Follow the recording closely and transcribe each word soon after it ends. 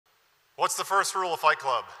What's the first rule of Fight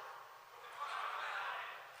Club?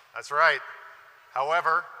 That's right.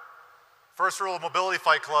 However, first rule of Mobility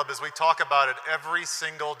Fight Club is we talk about it every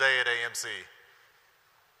single day at AMC.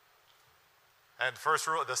 And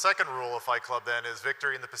the second rule of Fight Club then is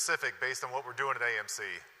victory in the Pacific based on what we're doing at AMC.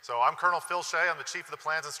 So I'm Colonel Phil Shae. I'm the Chief of the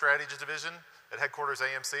Plans and Strategies Division at Headquarters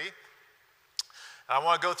AMC. And I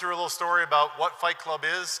want to go through a little story about what Fight Club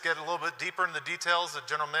is, get a little bit deeper into the details that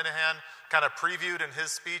General Minahan kind of previewed in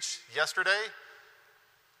his speech yesterday,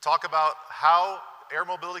 talk about how Air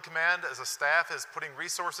Mobility Command as a staff is putting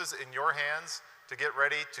resources in your hands to get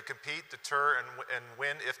ready to compete, deter, and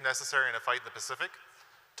win if necessary in a fight in the Pacific.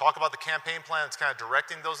 Talk about the campaign plan that's kind of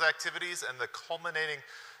directing those activities and the culminating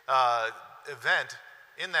event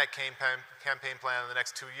in that campaign plan in the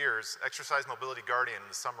next 2 years, Exercise Mobility Guardian in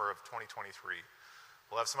the summer of 2023.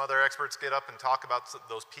 We'll have some other experts get up and talk about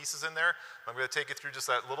those pieces in there. I'm going to take you through just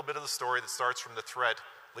that little bit of the story that starts from the threat,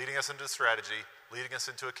 leading us into the strategy, leading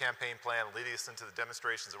us into a campaign plan, leading us into the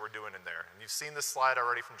demonstrations that we're doing in there. And you've seen this slide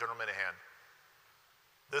already from General Minahan.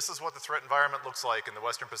 This is what the threat environment looks like in the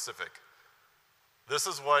Western Pacific. This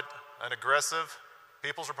is what an aggressive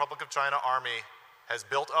People's Republic of China army has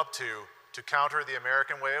built up to counter the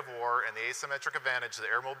American way of war and the asymmetric advantage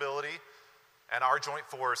that air mobility and our joint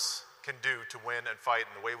force can do to win and fight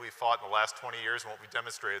in the way we've fought in the last 20 years and what we've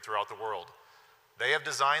demonstrated throughout the world. They have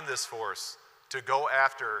designed this force to go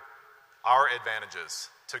after our advantages,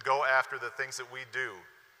 to go after the things that we do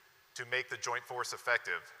to make the joint force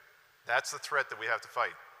effective. That's the threat that we have to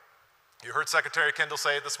fight. You heard Secretary Kendall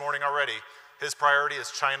say it this morning already. His priority is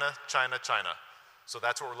China, China, China. So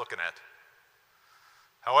that's what we're looking at.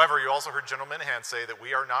 However, you also heard General Minahan say that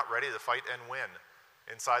we are not ready to fight and win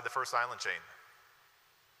inside the first island chain.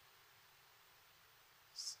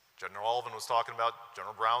 General Alvin was talking about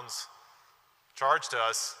General Brown's charge to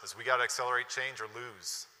us is we got to accelerate change or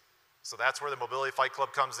lose. So that's where the Mobility Fight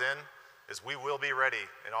Club comes in, is we will be ready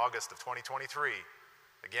in August of 2023.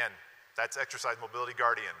 Again, that's Exercise Mobility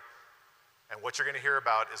Guardian. And what you're going to hear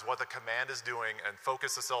about is what the command is doing and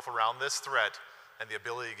focus itself around this threat and the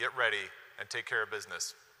ability to get ready and take care of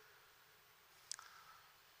business.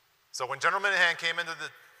 So when General Minahan came into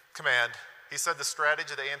the command, he said the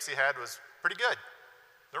strategy that AMC had was pretty good.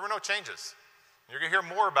 There were no changes. You're going to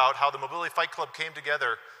hear more about how the Mobility Fight Club came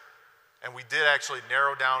together, and we did actually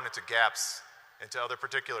narrow down into gaps, into other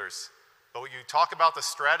particulars. But when you talk about the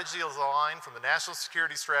strategy is aligned from the national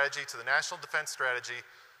security strategy to the national defense strategy,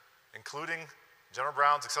 including General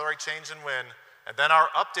Brown's Accelerate Change and Win, and then our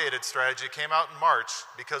updated strategy came out in March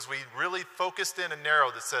because we really focused in and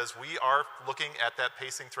narrowed that says we are looking at that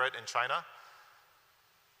pacing threat in China.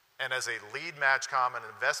 And as a lead MAJCOM, an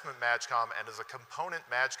investment MAJCOM, and as a component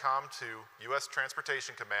MAJCOM to U.S.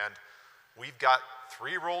 Transportation Command, we've got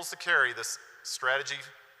 3 roles to carry this strategy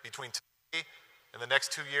between today and the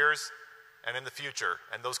next 2 years and in the future.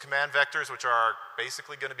 And those command vectors, which are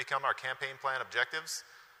basically going to become our campaign plan objectives,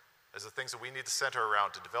 is the things that we need to center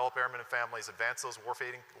around to develop airmen and families, advance those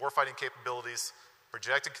warfighting capabilities,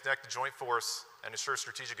 project and connect the joint force, and ensure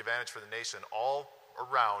strategic advantage for the nation, all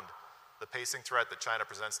around the pacing threat that China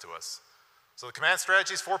presents to us. So the command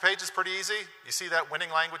strategy is 4 pages, pretty easy. You see that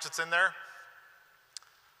winning language that's in there?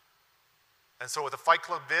 And so what the Fight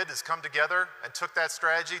Club did is come together and took that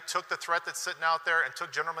strategy, took the threat that's sitting out there, and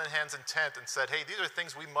took General Minahan's intent and said, hey, these are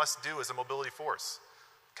things we must do as a mobility force.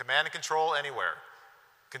 Command and control anywhere.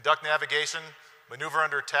 Conduct navigation, maneuver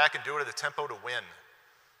under attack, and do it at a tempo to win.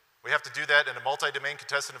 We have to do that in a multi-domain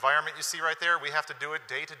contested environment you see right there. We have to do it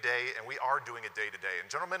day to day, and we are doing it day to day. And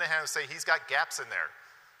General Minahan will say he's got gaps in there.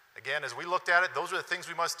 Again, as we looked at it, those are the things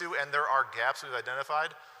we must do, and there are gaps we've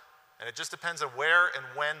identified. And it just depends on where and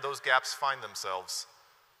when those gaps find themselves.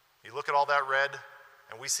 You look at all that red,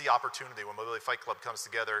 and we see opportunity when Mobility Fight Club comes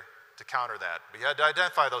together to counter that. But you had to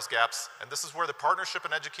identify those gaps, and this is where the partnership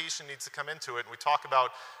and education needs to come into it. And we talk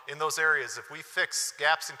about in those areas, if we fix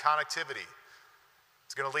gaps in connectivity,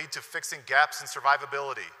 it's going to lead to fixing gaps in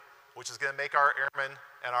survivability, which is going to make our airmen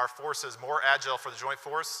and our forces more agile for the joint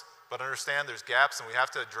force, but understand there's gaps and we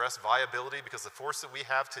have to address viability because the force that we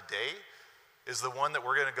have today is the one that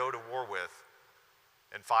we're going to go to war with.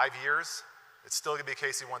 In 5 years, it's still going to be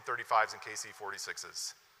KC-135s and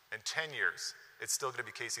KC-46s. In 10 years, it's still going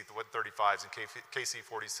to be KC-135s and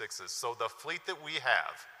KC-46s. So the fleet that we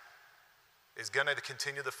have is going to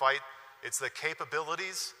continue the fight. It's the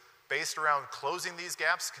capabilities based around closing these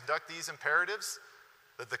gaps, conduct these imperatives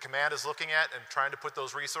that the command is looking at and trying to put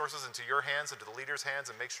those resources into your hands, into the leader's hands,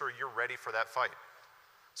 and make sure you're ready for that fight.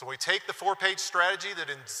 So when we take the 4-page strategy that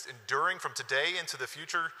is enduring from today into the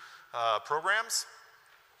future programs,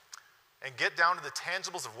 and get down to the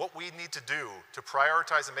tangibles of what we need to do to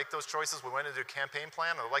prioritize and make those choices, we went into a campaign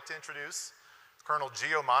plan. I'd like to introduce Colonel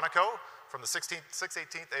Gio Monaco from the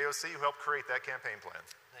 618th AOC, who helped create that campaign plan.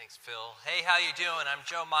 Thanks, Phil. Hey, how you doing? I'm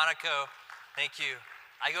Joe Monaco. Thank you.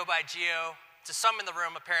 I go by Gio. To some in the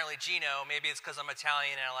room, apparently Gino. Maybe it's because I'm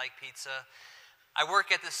Italian and I like pizza. I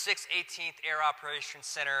work at the 618th Air Operations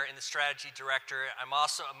Center in the Strategy Director. I'm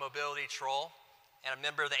also a mobility troll and a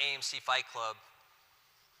member of the AMC Fight Club.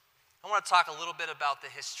 I want to talk a little bit about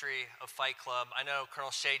the history of Fight Club. I know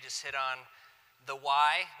Colonel Shae just hit on the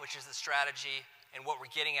why, which is the strategy, and what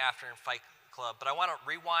we're getting after in Fight Club. But I want to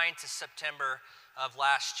rewind to September of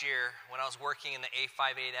last year when I was working in the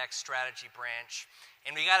A58X strategy branch.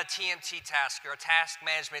 And we got a TMT tasker, a task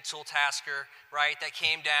management tool tasker, right, that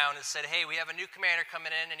came down and said, hey, we have a new commander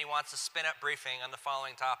coming in and he wants a spin-up briefing on the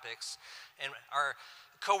following topics. And our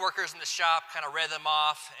co-workers in the shop kind of read them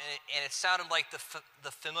off, and it sounded like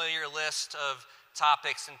the familiar list of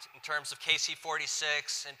topics in terms of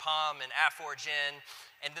KC-46 and POM and AF4GEN,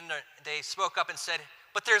 and then they spoke up and said,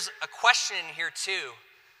 but there's a question in here too,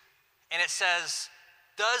 and it says,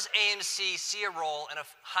 does AMC see a role in a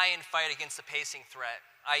high-end fight against the pacing threat,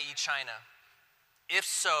 i.e. China? If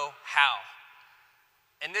so, how?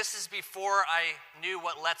 And this is before I knew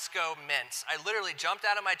what let's go meant. I literally jumped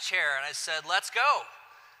out of my chair and I said, let's go.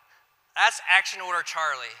 That's Action Order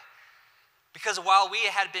Charlie. Because while we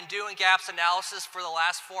had been doing gaps analysis for the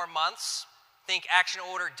last 4 months, think Action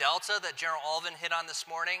Order Delta that General Alvin hit on this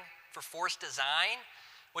morning for force design,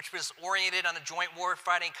 which was oriented on the joint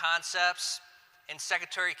warfighting concepts and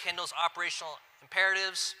Secretary Kendall's operational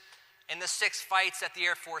imperatives, and the 6 fights that the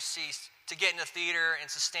Air Force sees to get into theater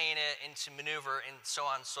and sustain it and to maneuver and so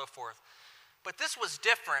on and so forth. But this was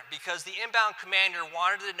different because the inbound commander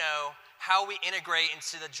wanted to know how we integrate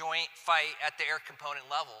into the joint fight at the air component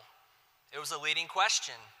level. It was a leading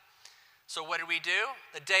question. So what did we do?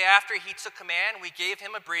 The day after he took command, we gave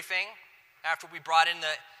him a briefing after we brought in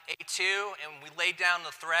the A2 and we laid down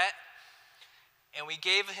the threat, and we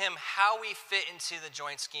gave him how we fit into the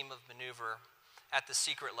joint scheme of maneuver at the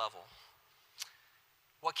secret level.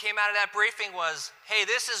 What came out of that briefing was, hey,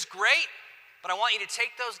 this is great, but I want you to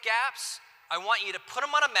take those gaps, I want you to put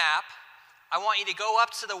them on a map, I want you to go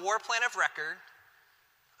up to the war plan of record,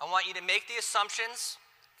 I want you to make the assumptions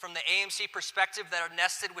from the AMC perspective that are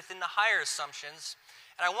nested within the higher assumptions,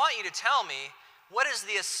 and I want you to tell me what is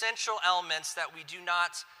the essential elements that we do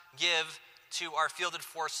not give to our fielded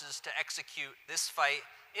forces to execute this fight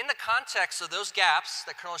in the context of those gaps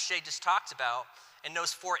that Colonel Shae just talked about and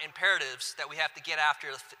those 4 imperatives that we have to get after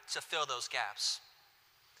to fill those gaps.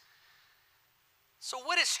 So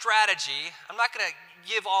what is strategy? I'm not going to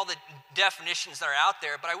give all the definitions that are out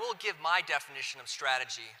there, but I will give my definition of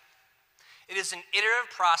strategy. It is an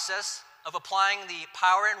iterative process of applying the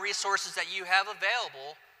power and resources that you have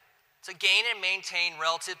available to gain and maintain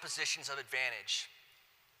relative positions of advantage.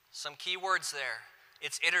 Some key words there.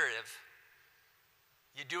 It's iterative.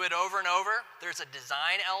 You do it over and over. There's a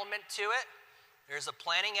design element to it. There's a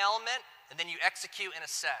planning element, and then you execute and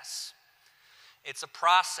assess. It's a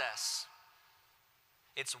process.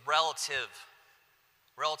 It's relative.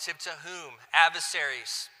 Relative to whom?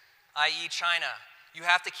 Adversaries, i.e. China. You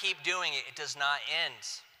have to keep doing it. It does not end.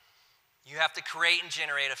 You have to create and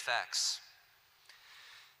generate effects.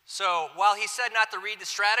 So while he said not to read the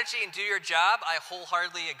strategy and do your job, I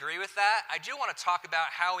wholeheartedly agree with that. I do want to talk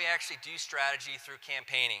about how we actually do strategy through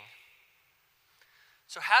campaigning.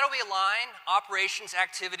 So how do we align operations,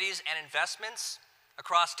 activities, and investments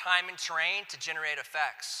across time and terrain to generate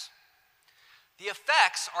effects? The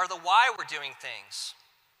effects are the why we're doing things.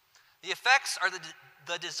 The effects are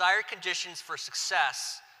the desired conditions for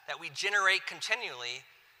success that we generate continually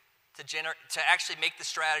to actually make the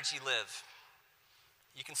strategy live.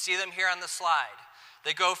 You can see them here on the slide.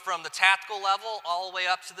 They go from the tactical level all the way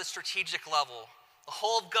up to the strategic level, the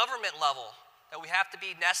whole of government level that we have to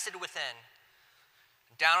be nested within.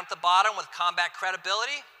 Down at the bottom with combat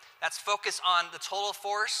credibility, that's focused on the total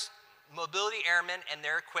force, mobility airmen, and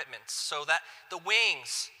their equipment. So that the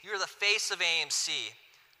wings, you're the face of AMC,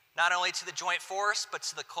 not only to the joint force, but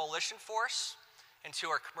to the coalition force and to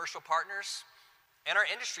our commercial partners and our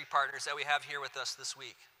industry partners that we have here with us this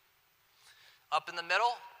week. Up in the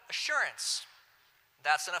middle, assurance.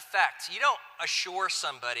 That's an effect. You don't assure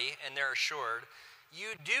somebody and they're assured.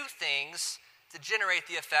 You do things to generate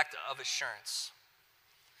the effect of assurance.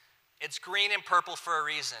 It's green and purple for a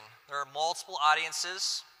reason. There are multiple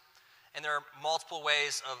audiences and there are multiple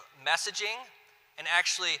ways of messaging and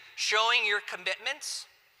actually showing your commitments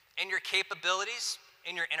and your capabilities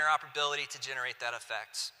and your interoperability to generate that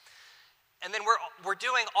effect. And then we're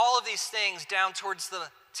doing all of these things down towards the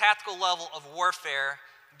tactical level of warfare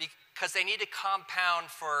because they need to compound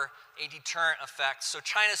for a deterrent effect. So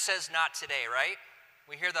China says not today, right?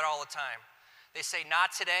 We hear that all the time. They say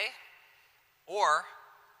not today, or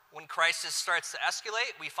when crisis starts to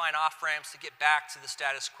escalate, we find off-ramps to get back to the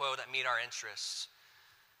status quo that meet our interests.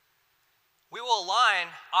 We will align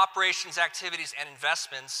operations, activities, and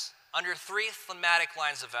investments under 3 thematic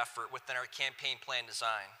lines of effort within our campaign plan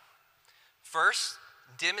design. First,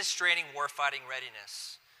 demonstrating warfighting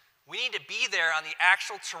readiness. We need to be there on the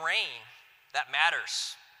actual terrain that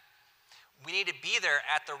matters. We need to be there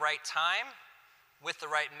at the right time with the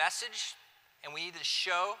right message, and we need to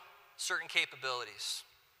show certain capabilities.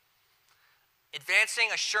 Advancing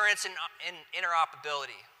assurance and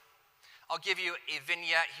interoperability. I'll give you a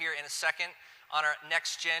vignette here in a second on our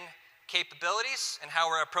next-gen capabilities and how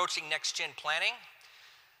we're approaching next-gen planning.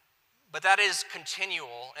 But that is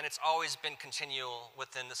continual, and it's always been continual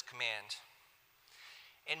within this command.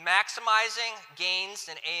 In maximizing gains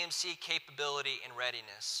in AMC capability and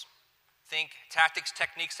readiness. Think tactics,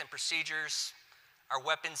 techniques, and procedures, our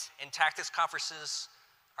weapons and tactics conferences,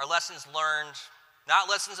 our lessons learned, not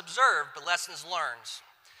lessons observed, but lessons learned,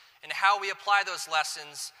 and how we apply those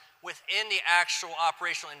lessons within the actual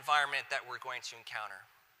operational environment that we're going to encounter.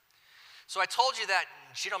 So I told you that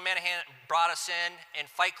Gino Manahan brought us in, and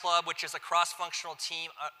Fight Club, which is a cross-functional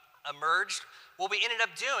team, emerged. What we ended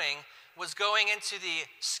up doing was going into the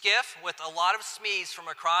skiff with a lot of SMEs from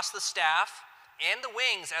across the staff and the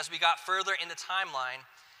wings as we got further in the timeline,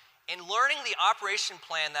 and learning the operation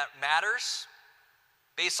plan that matters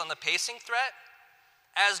based on the pacing threat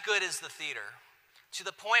as good as the theater, to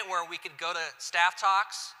the point where we could go to staff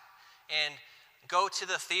talks and go to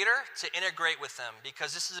the theater to integrate with them,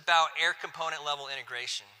 because this is about air component level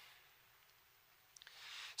integration.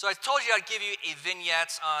 So I told you I'd give you a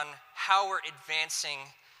vignette on how we're advancing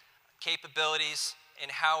capabilities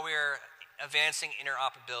and how we're advancing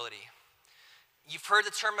interoperability. You've heard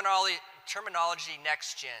the terminology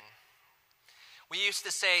next gen. We used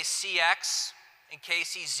to say CX and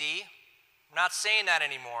KCZ. I'm not saying that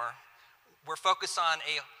anymore. We're focused on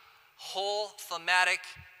a whole thematic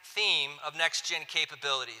theme of next-gen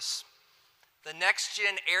capabilities. The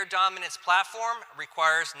next-gen air dominance platform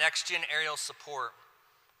requires next-gen aerial support.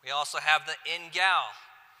 We also have the NGAL.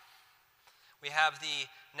 We have the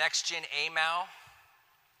next-gen AMAL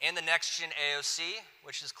and the next-gen AOC,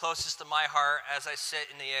 which is closest to my heart as I sit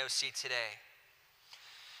in the AOC today.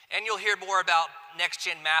 And you'll hear more about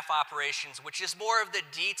next-gen MAF operations, which is more of the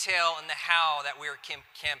detail and the how that we're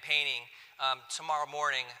campaigning tomorrow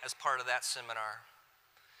morning as part of that seminar.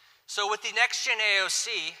 So with the next-gen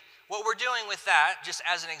AOC, what we're doing with that, just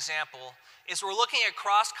as an example, is we're looking at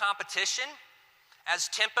cross-competition as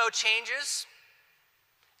tempo changes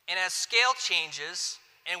and as scale changes,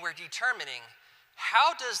 and we're determining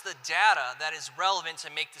how does the data that is relevant to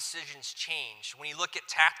make decisions change. When you look at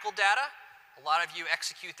tactical data, a lot of you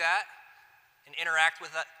execute that and interact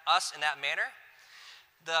with us in that manner.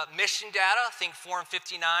 The mission data, think Form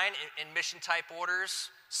 59 and mission type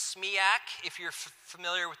orders, SMEAC, if you're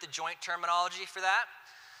familiar with the joint terminology for that.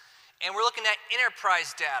 And we're looking at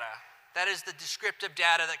enterprise data. That is the descriptive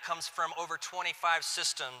data that comes from over 25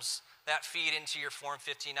 systems that feed into your Form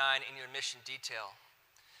 59 and your mission detail.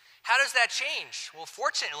 How does that change? Well,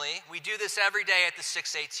 fortunately, we do this every day at the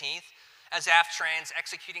 618th as AFTRANS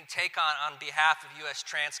executing TACON on behalf of US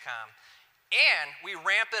Transcom. And we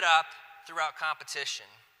ramp it up throughout competition.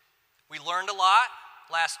 We learned a lot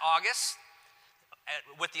last August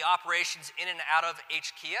with the operations in and out of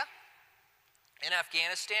HKIA in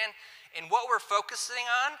Afghanistan. And what we're focusing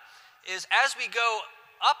on is as we go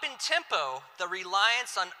up in tempo, the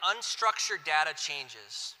reliance on unstructured data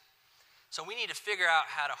changes. So we need to figure out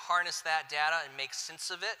how to harness that data and make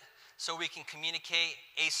sense of it so we can communicate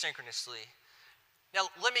asynchronously. Now,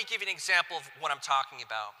 let me give you an example of what I'm talking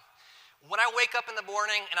about. When I wake up in the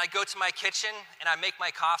morning and I go to my kitchen and I make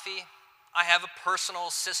my coffee, I have a personal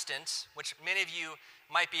assistant, which many of you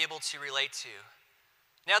might be able to relate to.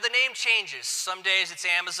 Now, the name changes. Some days it's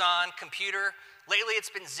Amazon, computer. Lately it's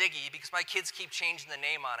been Ziggy because my kids keep changing the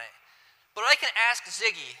name on it. But I can ask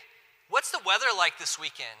Ziggy, what's the weather like this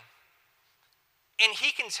weekend? And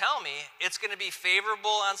he can tell me it's going to be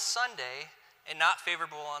favorable on Sunday and not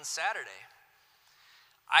favorable on Saturday.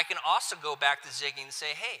 I can also go back to Ziggy and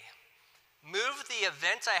say, hey, move the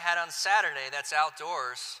event I had on Saturday that's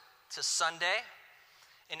outdoors to Sunday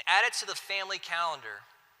and add it to the family calendar,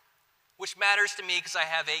 which matters to me because I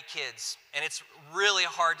have 8 kids, and it's really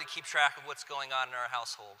hard to keep track of what's going on in our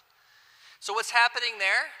household. So what's happening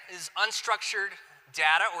there is unstructured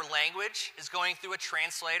data or language is going through a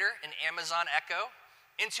translator, an Amazon Echo,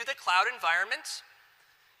 into the cloud environment,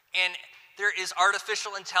 and there is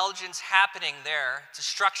artificial intelligence happening there to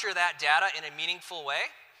structure that data in a meaningful way,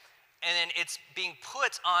 and then it's being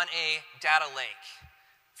put on a data lake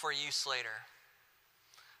for use later.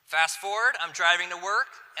 Fast forward, I'm driving to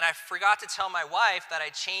work, and I forgot to tell my wife that I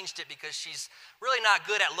changed it because she's really not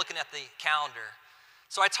good at looking at the calendar.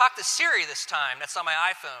 So I talked to Siri this time, that's on my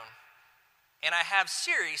iPhone, and I have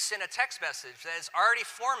Siri send a text message that is already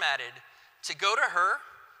formatted to go to her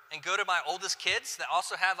and go to my oldest kids that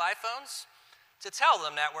also have iPhones to tell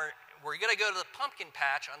them that we're going to go to the pumpkin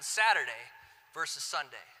patch on Saturday versus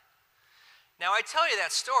Sunday. Now, I tell you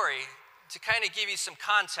that story to kind of give you some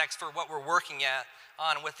context for what we're working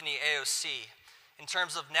on within the AOC in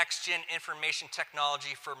terms of next-gen information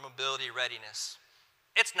technology for mobility readiness.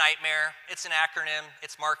 It's nightmare, it's an acronym,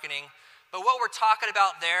 it's marketing, but what we're talking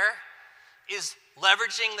about there is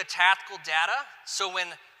leveraging the tactical data so when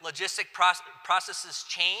logistic processes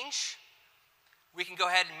change, we can go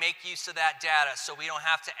ahead and make use of that data so we don't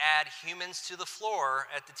have to add humans to the floor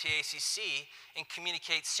at the TACC and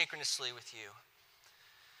communicate synchronously with you.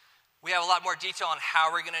 We have a lot more detail on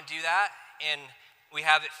how we're going to do that, and we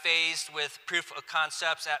have it phased with proof of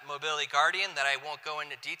concepts at Mobility Guardian that I won't go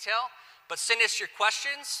into detail, but send us your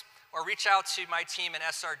questions or reach out to my team in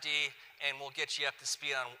SRD and we'll get you up to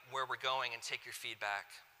speed on where we're going and take your feedback.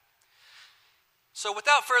 So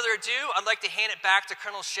without further ado, I'd like to hand it back to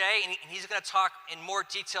Colonel Shae, and he's going to talk in more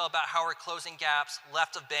detail about how we're closing gaps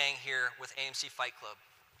left of Bang here with AMC Fight Club.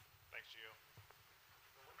 Thanks, Gio.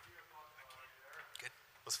 Good.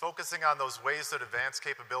 I was focusing on those ways to advance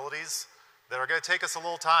capabilities that are going to take us a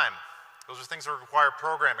little time. Those are things that require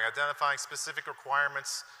programming, identifying specific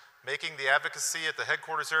requirements, making the advocacy at the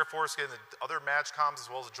headquarters Air Force, getting the other MAJCOMs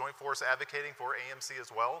as well as the Joint Force advocating for AMC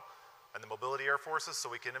as well, and the mobility air forces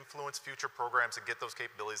so we can influence future programs and get those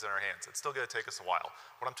capabilities in our hands. It's still going to take us a while.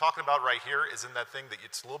 What I'm talking about right here is in that thing that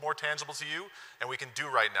it's a little more tangible to you and we can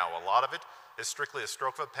do right now. A lot of it is strictly a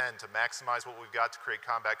stroke of a pen to maximize what we've got to create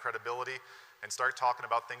combat credibility and start talking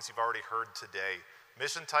about things you've already heard today.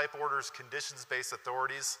 Mission type orders, conditions-based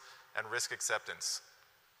authorities, and risk acceptance.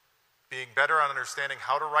 Being better on understanding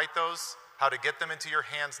how to write those, how to get them into your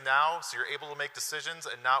hands now so you're able to make decisions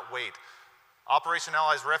and not wait. Operation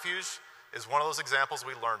Allies Refuge is one of those examples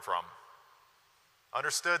we learned from.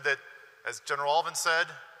 Understood that, as General Alvin said,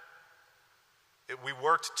 we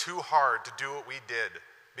worked too hard to do what we did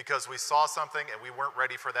because we saw something and we weren't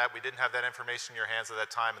ready for that. We didn't have that information in your hands at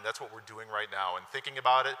that time, and that's what we're doing right now. And thinking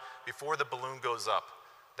about it before the balloon goes up.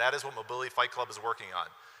 That is what Mobility Fight Club is working on.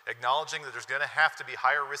 Acknowledging that there's going to have to be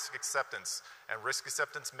higher risk acceptance and risk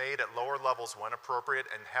acceptance made at lower levels when appropriate,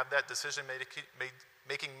 and have that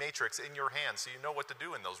decision-making matrix in your hands so you know what to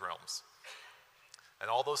do in those realms. And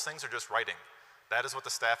all those things are just writing. That is what the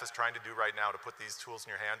staff is trying to do right now to put these tools in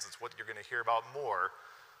your hands. It's what you're going to hear about more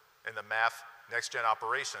in the MAF Next Gen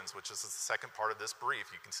Operations, which is the second part of this brief.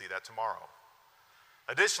 You can see that tomorrow.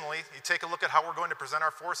 Additionally, you take a look at how we're going to present our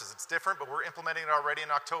forces. It's different, but we're implementing it already in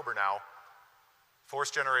October now.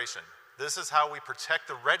 Force generation. This is how we protect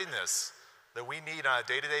the readiness that we need on a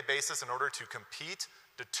day-to-day basis in order to compete,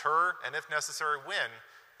 deter, and if necessary, win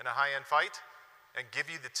in a high-end fight, and give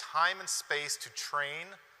you the time and space to train,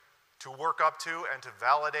 to work up to, and to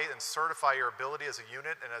validate and certify your ability as a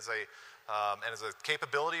unit and as a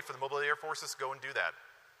capability for the mobility air forces to go and do that.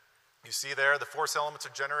 You see there the force elements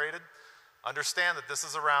are generated. Understand that this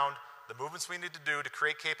is around the movements we need to do to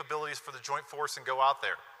create capabilities for the joint force and go out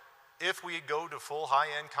there. If we go to full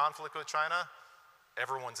high-end conflict with China,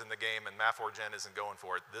 everyone's in the game and MAF or Gen isn't going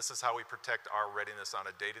for it. This is how we protect our readiness on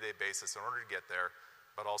a day-to-day basis in order to get there,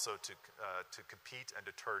 but also to compete and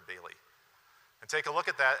deter daily. And take a look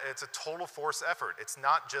at that. It's a total force effort. It's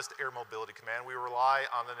not just Air Mobility Command. We rely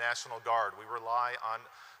on the National Guard. We rely on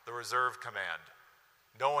the Reserve Command,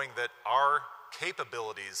 knowing that our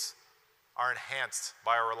capabilities are enhanced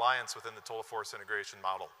by our reliance within the total force integration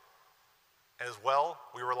model. As well,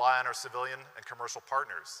 we rely on our civilian and commercial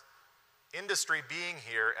partners. Industry being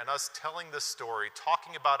here and us telling this story,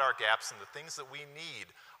 talking about our gaps and the things that we need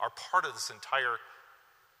are part of this entire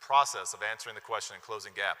process of answering the question and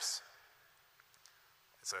closing gaps.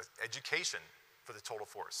 It's an education for the total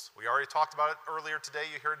force. We already talked about it earlier today.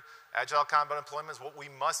 You heard agile combat employment is what we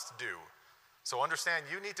must do. So understand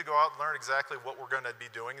you need to go out and learn exactly what we're going to be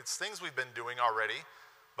doing. It's things we've been doing already,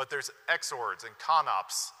 but there's XORDs and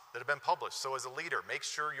CONOPS that have been published. So as a leader, make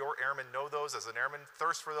sure your airmen know those. As an airman,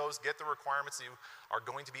 thirst for those, get the requirements that you are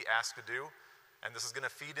going to be asked to do. And this is going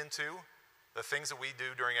to feed into the things that we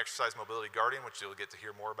do during Exercise Mobility Guardian, which you'll get to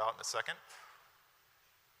hear more about in a second.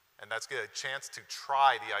 And that's a chance to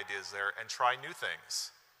try the ideas there and try new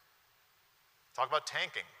things. Talk about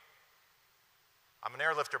tanking. I'm an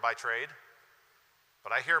airlifter by trade,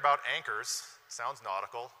 but I hear about anchors, sounds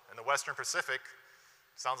nautical. In the Western Pacific,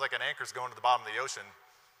 sounds like an anchor's going to the bottom of the ocean.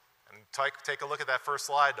 And take a look at that first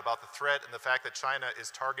slide about the threat and the fact that China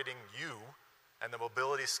is targeting you and the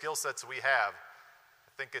mobility skill sets we have.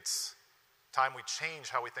 I think it's time we change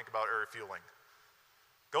how we think about air refueling.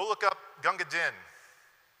 Go look up Gunga Din.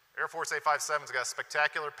 Air Force A57's got a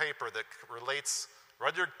spectacular paper that relates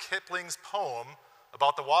Rudyard Kipling's poem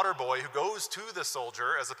about the water boy who goes to the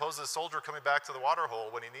soldier as opposed to the soldier coming back to the water hole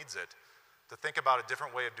when he needs it, to think about a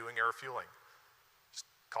different way of doing air refueling. Just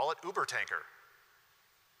call it Uber tanker.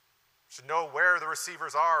 Should know where the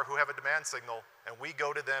receivers are who have a demand signal, and we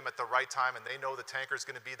go to them at the right time, and they know the tanker's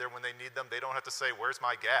going to be there when they need them. They don't have to say, where's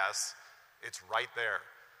my gas? It's right there.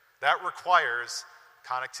 That requires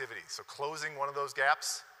connectivity. So closing one of those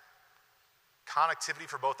gaps, connectivity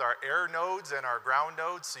for both our air nodes and our ground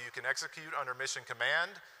nodes so you can execute under mission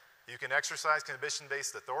command. You can exercise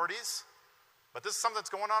condition-based authorities. But this is something that's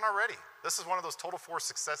going on already. This is one of those total force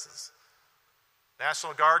successes.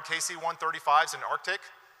 National Guard KC-135s in Arctic,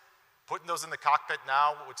 putting those in the cockpit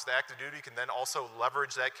now, which the active duty can then also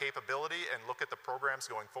leverage that capability and look at the programs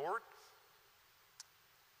going forward.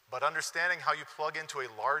 But understanding how you plug into a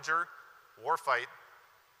larger warfight,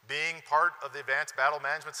 being part of the advanced battle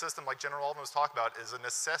management system like General Alden was talking about is a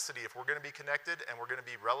necessity if we're going to be connected and we're going to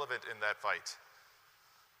be relevant in that fight.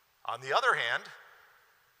 On the other hand,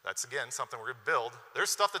 that's again something we're going to build. There's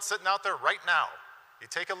stuff that's sitting out there right now. You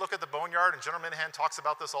take a look at the boneyard, and General Minahan talks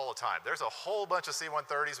about this all the time. There's a whole bunch of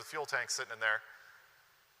C-130s with fuel tanks sitting in there.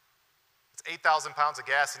 It's 8,000 pounds of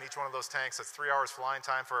gas in each one of those tanks. That's 3 hours flying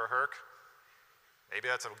time for a Herc. Maybe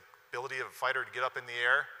that's an ability of a fighter to get up in the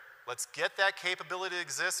air. Let's get that capability to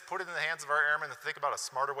exist, put it in the hands of our airmen, and think about a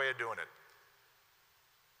smarter way of doing it.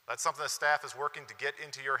 That's something the staff is working to get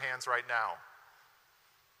into your hands right now.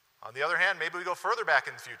 On the other hand, maybe we go further back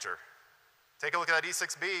in the future. Take a look at that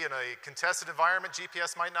E-6B. In a contested environment,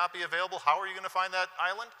 GPS might not be available. How are you going to find that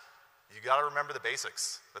island? You got to remember the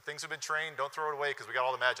basics. The things we've been trained, don't throw it away because we got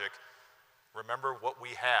all the magic. Remember what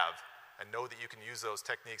we have and know that you can use those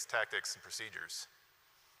techniques, tactics, and procedures.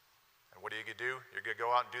 And what are you going to do? You're going to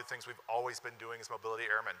go out and do things we've always been doing as mobility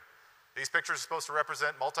airmen. These pictures are supposed to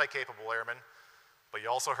represent multi-capable airmen, but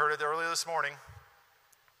you also heard it earlier this morning.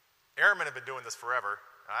 Airmen have been doing this forever.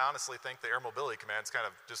 I honestly think the Air Mobility Command's kind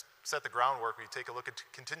of just set the groundwork. When you take a look at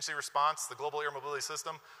contingency response, the global air mobility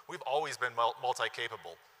system, we've always been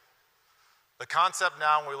multi-capable. The concept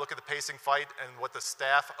now, when we look at the pacing fight and what the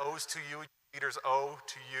staff owes to you, leaders owe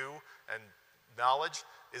to you, and knowledge,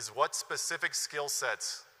 is what specific skill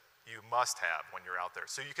sets you must have when you're out there.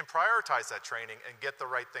 So you can prioritize that training and get the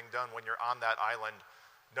right thing done when you're on that island,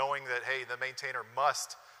 knowing that, hey, the maintainer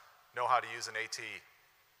must know how to use an AT.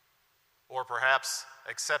 Or perhaps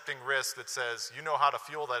accepting risk that says, you know how to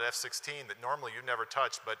fuel that F-16 that normally you never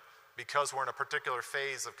touch, but because we're in a particular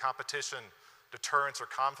phase of competition, deterrence, or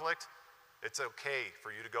conflict, it's okay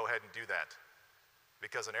for you to go ahead and do that.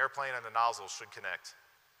 Because an airplane and a nozzle should connect.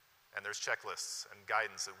 And there's checklists and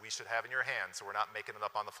guidance that we should have in your hands so we're not making it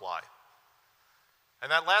up on the fly. And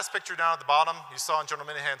that last picture down at the bottom, you saw in General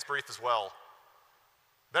Minahan's brief as well.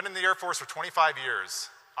 Been in the Air Force for 25 years.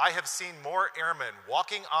 I have seen more airmen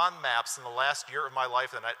walking on maps in the last year of my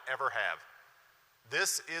life than I'd ever have.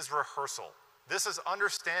 This is rehearsal. This is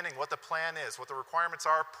understanding what the plan is, what the requirements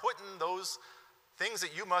are, putting those things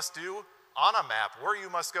that you must do on a map, where you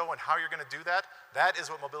must go and how you're going to do that. That is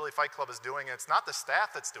what Mobility Fight Club is doing, and it's not the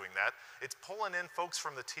staff that's doing that. It's pulling in folks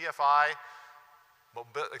from the TFI,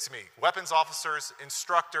 weapons officers,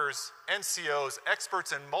 instructors, NCOs,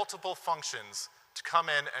 experts in multiple functions to come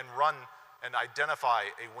in and run and identify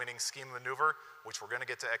a winning scheme maneuver, which we're going to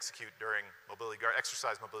get to execute during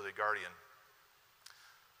Exercise Mobility Guardian.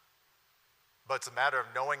 But it's a matter of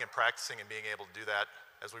knowing and practicing and being able to do that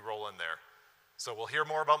as we roll in there. So we'll hear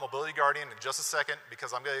more about Mobility Guardian in just a second, because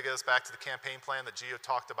I'm going to get us back to the campaign plan that Gio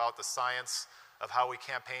talked about, the science of how we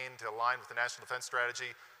campaign to align with the National Defense Strategy,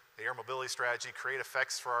 the Air Mobility Strategy, create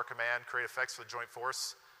effects for our command, create effects for the Joint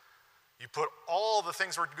Force. You put all the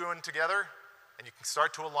things we're doing together, and you can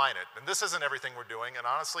start to align it. And this isn't everything we're doing, and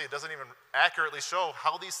honestly, it doesn't even accurately show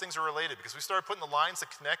how these things are related, because we started putting the lines that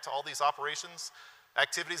connect all these operations,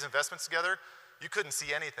 activities, investments together. You couldn't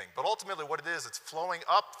see anything. But ultimately what it is, it's flowing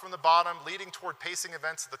up from the bottom, leading toward pacing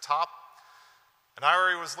events at the top. And I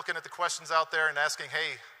already was looking at the questions out there and asking,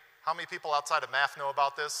 hey, how many people outside of MAF know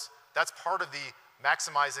about this? That's part of the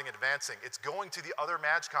maximizing and advancing. It's going to the other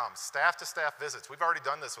MAGCOMs, staff-to-staff visits. We've already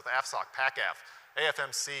done this with AFSOC, PACAF,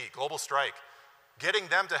 AFMC, Global Strike. getting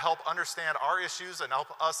them to help understand our issues and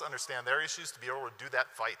help us understand their issues to be able to do that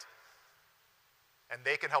fight. And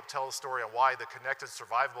they can help tell the story on why the connected,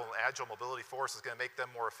 survivable, and agile mobility force is going to make them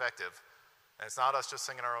more effective. And it's not us just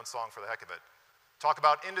singing our own song for the heck of it. Talk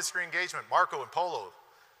about industry engagement, Marco and Polo.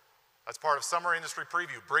 That's part of summer industry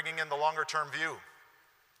preview, bringing in the longer term view.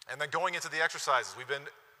 And then going into the exercises, we've been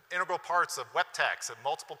integral parts of WEPTACs at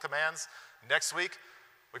multiple commands. Next week,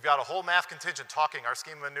 we've got a whole MAF contingent talking our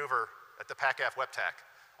scheme maneuver at the PACAF WEPTAC.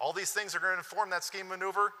 All these things are going to inform that scheme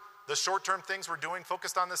maneuver. The short-term things we're doing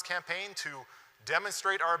focused on this campaign to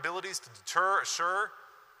demonstrate our abilities to deter, assure,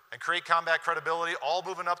 and create combat credibility, all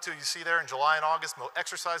moving up to, you see there in July and August,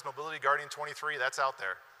 Exercise Mobility Guardian 23, that's out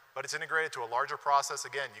there. But it's integrated to a larger process.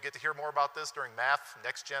 Again, you get to hear more about this during MAF,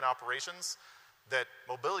 Next Gen Operations, that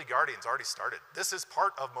Mobility Guardian's already started. This is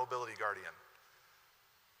part of Mobility Guardian.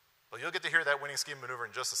 Well, you'll get to hear that winning scheme maneuver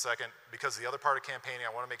in just a second, because the other part of campaigning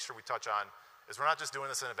I want to make sure we touch on is we're not just doing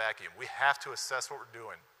this in a vacuum. We have to assess what we're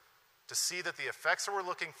doing to see that the effects that we're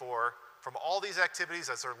looking for from all these activities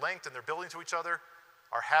as they're linked and they're building to each other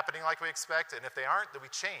are happening like we expect, and if they aren't, then we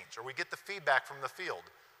change, or we get the feedback from the field,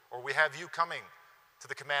 or we have you coming to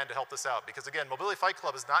the command to help this out. Because again, Mobility Fight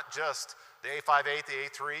Club is not just the A58, the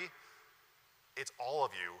A3, it's all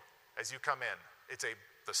of you as you come in.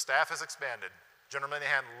 The staff has expanded. General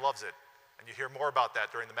Minahan loves it, and you hear more about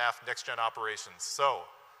that during the MAF Next Gen Operations. So,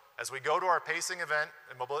 as we go to our pacing event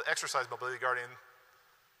and Exercise Mobility Guardian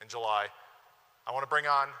in July, I want to bring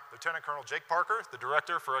on Lieutenant Colonel Jake Parker, the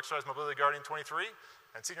Director for Exercise Mobility Guardian 23,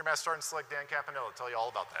 and Senior Master Sergeant Select Dan Campanella to tell you all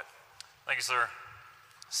about that. Thank you, sir.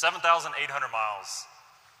 7,800 miles.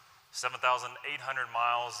 7,800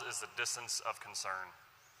 miles is the distance of concern.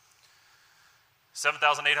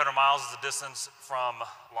 7,800 miles is the distance from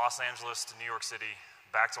Los Angeles to New York City,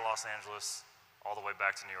 back to Los Angeles, all the way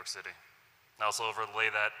back to New York City. And I also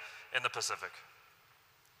overlay that in the Pacific.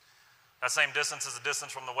 That same distance is the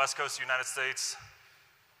distance from the west coast of the United States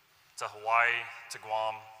to Hawaii, to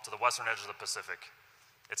Guam, to the western edge of the Pacific.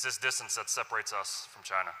 It's this distance that separates us from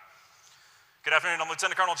China. Good afternoon, I'm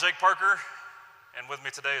Lieutenant Colonel Jake Parker, and with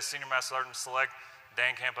me today is Senior Master Sergeant Select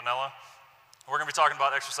Dan Campanella. We're going to be talking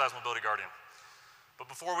about Exercise Mobility Guardian. But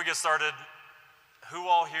before we get started, who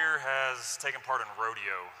all here has taken part in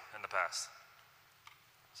rodeo in the past?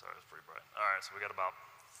 Sorry, it's pretty bright. All right, so we got about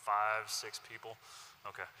 5, 6 people.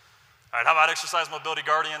 Okay. All right, how about Exercise Mobility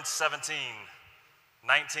Guardian 17,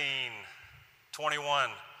 19, 21?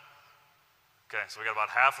 Okay, so we got about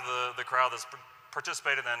half of the crowd that's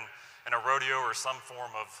participated in a rodeo or some form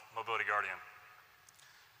of Mobility Guardian.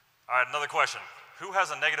 All right, another question. Who has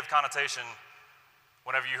a negative connotation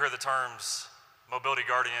whenever you hear the terms Mobility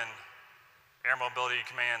Guardian, Air Mobility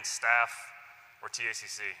Command Staff, or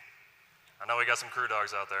TACC? I know we got some crew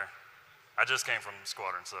dogs out there. I just came from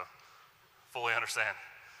squadron, so fully understand.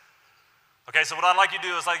 Okay, so what I'd like you to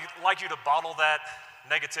do is I'd like you to bottle that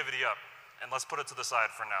negativity up, and let's put it to the side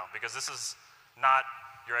for now, because this is not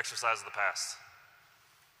your exercise of the past.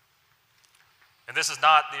 And this is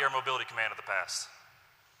not the Air Mobility Command of the past.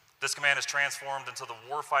 This command is transformed into the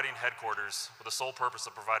warfighting headquarters with the sole purpose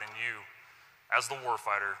of providing you, as the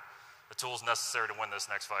warfighter, the tools necessary to win this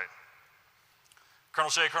next fight. Colonel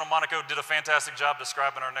Shae, Colonel Monaco did a fantastic job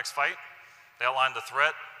describing our next fight. They outlined the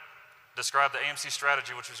threat, described the AMC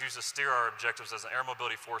strategy, which was used to steer our objectives as an air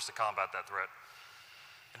mobility force to combat that threat.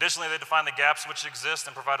 Additionally, they defined the gaps which exist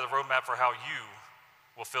and provided a roadmap for how you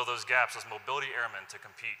will fill those gaps as mobility airmen to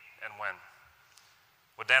compete and win.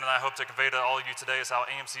 What Dan and I hope to convey to all of you today is how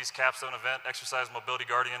AMC's capstone event, Exercise Mobility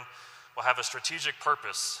Guardian, will have a strategic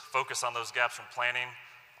purpose focused on those gaps from planning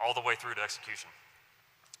all the way through to execution.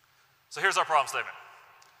 So here's our problem statement.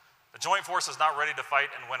 The Joint Force is not ready to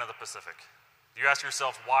fight and win in the Pacific. You ask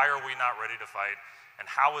yourself, why are we not ready to fight, and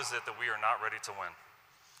how is it that we are not ready to win?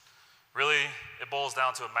 Really, it boils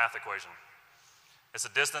down to a math equation. It's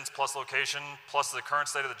a distance plus location plus the current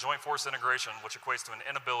state of the Joint Force integration, which equates to an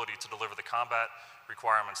inability to deliver the combat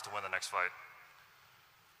requirements to win the next fight.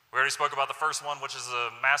 We already spoke about the first one, which is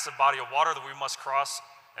a massive body of water that we must cross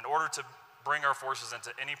in order to bring our forces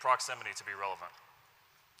into any proximity to be relevant.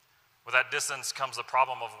 With that distance comes the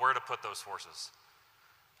problem of where to put those forces.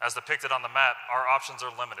 As depicted on the map, our options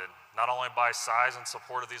are limited, not only by size and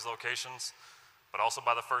support of these locations, but also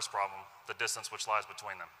by the first problem, the distance which lies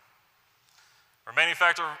between them. Remaining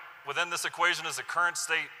factor within this equation is the current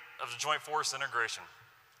state of the Joint Force integration.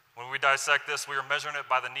 When we dissect this, we are measuring it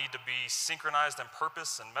by the need to be synchronized in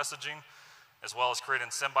purpose and messaging, as well as creating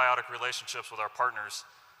symbiotic relationships with our partners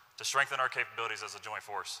to strengthen our capabilities as a Joint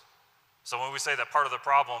Force. So when we say that part of the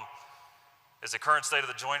problem is the current state of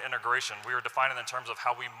the joint integration, we are defining in terms of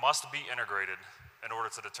how we must be integrated in order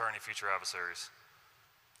to deter any future adversaries.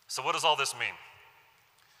 So what does all this mean?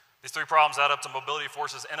 These three problems add up to mobility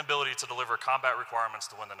force's inability to deliver combat requirements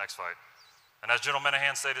to win the next fight. And as General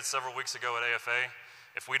Minahan stated several weeks ago at AFA,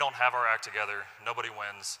 if we don't have our act together, nobody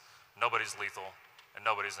wins, nobody's lethal, and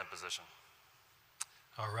nobody's in position.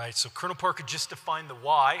 All right, so Colonel Parker just defined the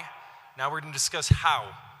why. Now we're going to discuss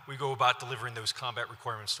how we go about delivering those combat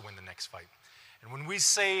requirements to win the next fight. And when we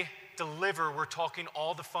say deliver, we're talking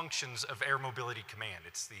all the functions of Air Mobility Command.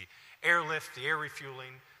 It's the airlift, the air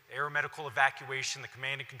refueling, the aeromedical evacuation, the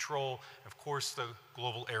command and control, and of course the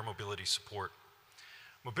global air mobility support.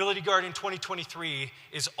 Mobility Guardian 2023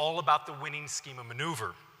 is all about the winning scheme of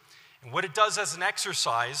maneuver. And what it does as an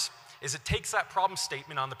exercise is it takes that problem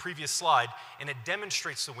statement on the previous slide and it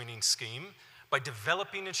demonstrates the winning scheme by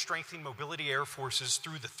developing and strengthening mobility air forces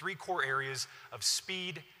through the three core areas of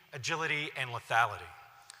speed, agility, and lethality.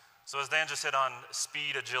 So as Dan just hit on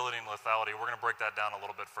speed, agility, and lethality, we're going to break that down a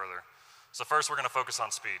little bit further. So first, we're going to focus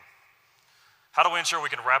on speed. How do we ensure we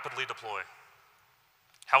can rapidly deploy?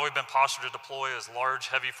 How we've been postured to deploy as large,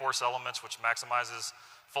 heavy force elements, which maximizes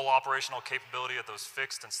full operational capability at those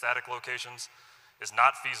fixed and static locations, is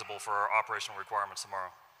not feasible for our operational requirements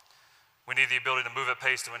tomorrow. We need the ability to move at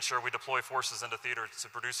pace to ensure we deploy forces into theater to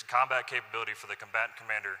produce a combat capability for the combatant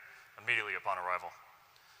commander immediately upon arrival.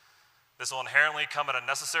 This will inherently come at a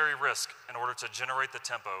necessary risk in order to generate the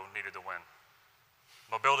tempo needed to win.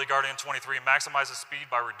 Mobility Guardian 23 maximizes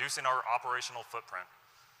speed by reducing our operational footprint.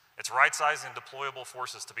 It's right-sizing deployable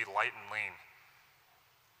forces to be light and lean.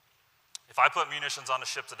 If I put munitions on a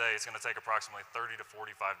ship today, it's going to take approximately 30 to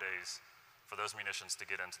 45 days for those munitions to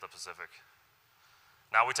get into the Pacific.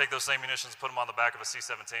 Now we take those same munitions, put them on the back of a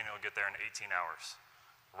C-17, and it'll get there in 18 hours.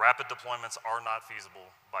 Rapid deployments are not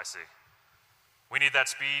feasible by sea. We need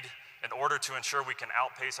that speed in order to ensure we can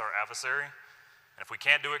outpace our adversary, and if we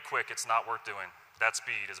can't do it quick, it's not worth doing. That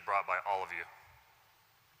speed is brought by all of you.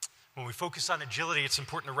 When we focus on agility, it's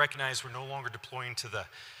important to recognize we're no longer deploying to the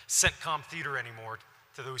CENTCOM theater anymore,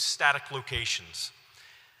 to those static locations.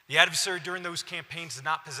 The adversary during those campaigns does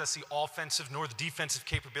not possess the offensive nor the defensive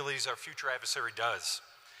capabilities our future adversary does.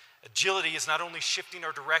 Agility is not only shifting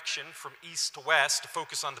our direction from east to west to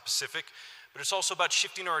focus on the Pacific, but it's also about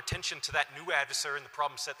shifting our attention to that new adversary and the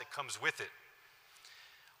problem set that comes with it.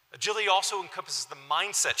 Agility also encompasses the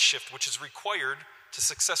mindset shift which is required to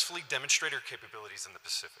successfully demonstrate our capabilities in the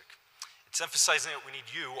Pacific. It's emphasizing that we need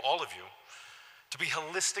you, all of you, to be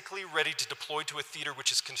holistically ready to deploy to a theater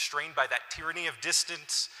which is constrained by that tyranny of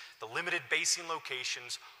distance, the limited basing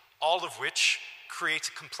locations, all of which creates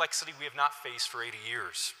a complexity we have not faced for 80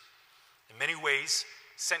 years. In many ways,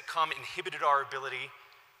 CENTCOM inhibited our ability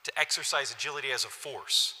to exercise agility as a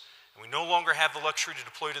force. And we no longer have the luxury to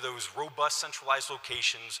deploy to those robust centralized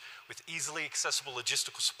locations with easily accessible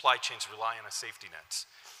logistical supply chains relying on safety nets.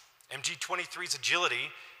 MG-23's agility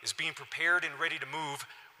is being prepared and ready to move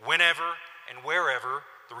whenever and wherever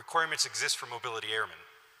the requirements exist for mobility airmen.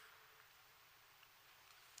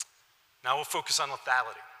 Now we'll focus on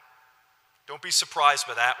lethality. Don't be surprised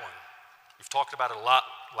by that one. We've talked about it a lot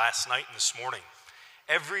last night and this morning.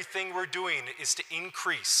 Everything we're doing is to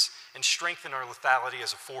increase and strengthen our lethality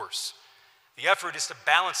as a force. The effort is to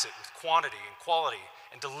balance it with quantity and quality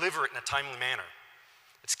and deliver it in a timely manner.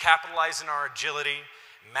 It's capitalizing our agility,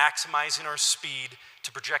 maximizing our speed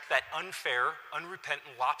to project that unfair,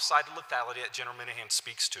 unrepentant, lopsided lethality that General Minahan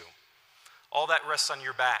speaks to. All that rests on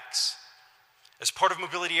your backs. As part of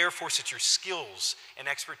Mobility Air Force, it's your skills and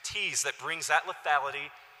expertise that brings that lethality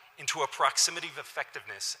into a proximity of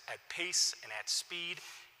effectiveness at pace and at speed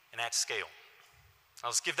and at scale. Now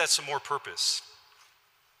let's give that some more purpose.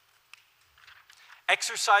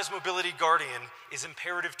 Exercise Mobility Guardian is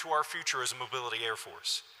imperative to our future as a Mobility Air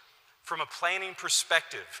Force. From a planning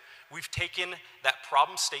perspective, we've taken that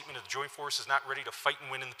problem statement of the Joint Force is not ready to fight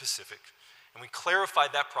and win in the Pacific, and we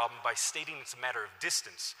clarified that problem by stating it's a matter of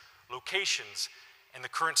distance, locations, and the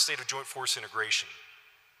current state of Joint Force integration.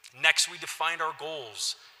 Next, we defined our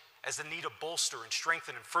goals as the need to bolster and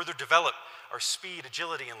strengthen and further develop our speed,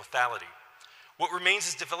 agility, and lethality. What remains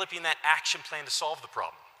is developing that action plan to solve the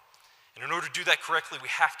problem. And in order to do that correctly, we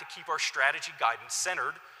have to keep our strategy guidance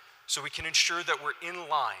centered so we can ensure that we're in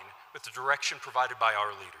line with the direction provided by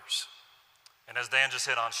our leaders. And as Dan just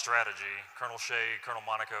hit on strategy, Colonel Shae, Colonel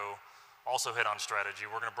Monaco also hit on strategy.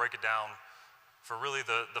 We're going to break it down for really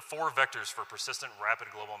the four vectors for persistent,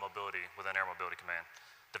 rapid global mobility within Air Mobility Command.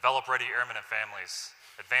 Develop ready airmen and families,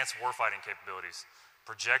 advance warfighting capabilities,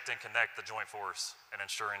 project and connect the Joint Force, and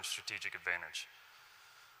ensuring strategic advantage.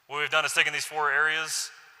 What we've done is taken these four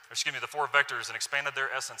vectors and expanded their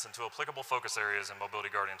essence into applicable focus areas in Mobility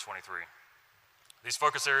Guardian 23. These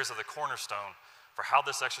focus areas are the cornerstone for how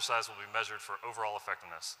this exercise will be measured for overall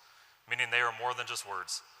effectiveness, meaning they are more than just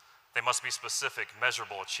words. They must be specific,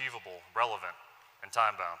 measurable, achievable, relevant, and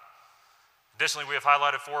time-bound. Additionally, we have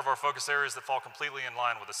highlighted 4 of our focus areas that fall completely in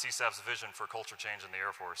line with the CSAF's vision for culture change in the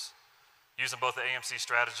Air Force. Using both the AMC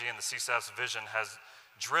strategy and the CSAF's vision has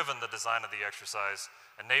driven the design of the exercise,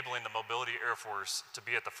 enabling the Mobility Air Force to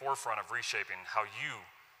be at the forefront of reshaping how you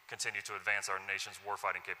continue to advance our nation's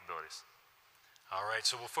warfighting capabilities. All right,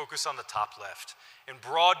 so we'll focus on the top left. In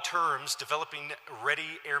broad terms, developing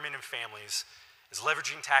ready airmen and families is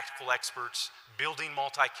leveraging tactical experts, building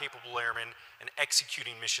multi-capable airmen, and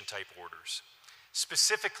executing mission-type orders.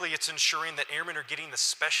 Specifically, it's ensuring that airmen are getting the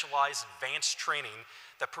specialized advanced training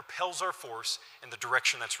that propels our force in the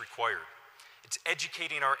direction that's required. It's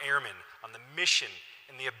educating our airmen on the mission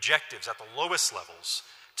and the objectives at the lowest levels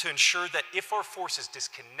to ensure that if our force is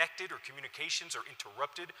disconnected or communications are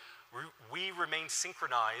interrupted, we remain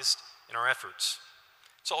synchronized in our efforts.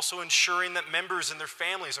 It's also ensuring that members and their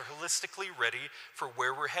families are holistically ready for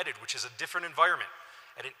where we're headed, which is a different environment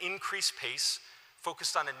at an increased pace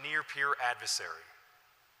focused on a near-peer adversary.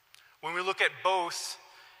 When we look at both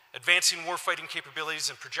advancing warfighting capabilities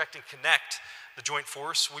and Project and Connect, the joint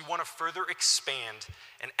force, we want to further expand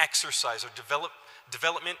and exercise and develop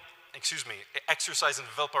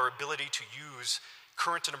our ability to use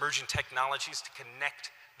current and emerging technologies to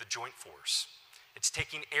connect the joint force. It's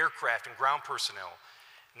taking aircraft and ground personnel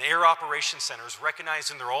and air operations centers,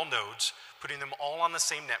 recognizing they're all nodes, putting them all on the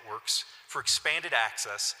same networks for expanded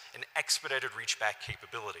access and expedited reach-back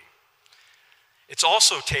capability. It's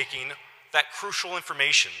also taking that crucial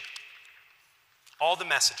information, all the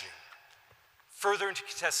messaging, further into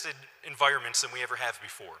contested environments than we ever have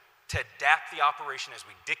before, to adapt the operation as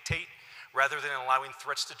we dictate, rather than allowing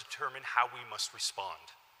threats to determine how we must respond.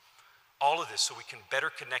 All of this so we can better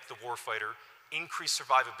connect the warfighter, increase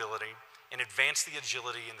survivability, and advance the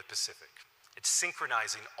agility in the Pacific. It's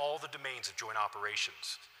synchronizing all the domains of joint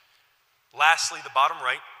operations. Lastly, the bottom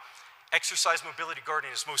right, exercise mobility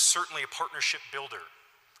guardian is most certainly a partnership builder.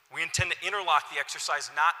 We intend to interlock the exercise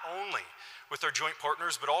not only with our joint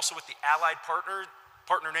partners, but also with the allied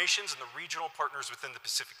partner nations and the regional partners within the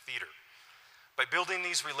Pacific theater. By building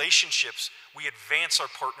these relationships, we advance our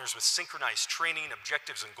partners with synchronized training,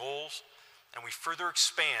 objectives, and goals, and we further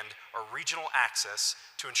expand our regional access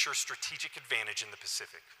to ensure strategic advantage in the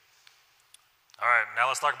Pacific. All right,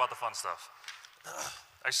 now let's talk about the fun stuff.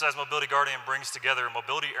 Exercise Mobility Guardian brings together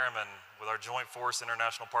mobility airmen with our joint force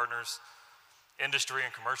international partners, industry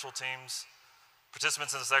and commercial teams.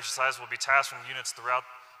 Participants in this exercise will be tasked from units throughout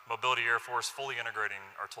Mobility Air Force, fully integrating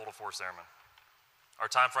our total force airmen.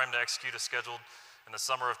 Our time frame to execute is scheduled in the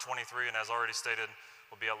summer of 23, and as already stated,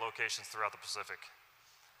 will be at locations throughout the Pacific.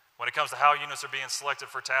 When it comes to how units are being selected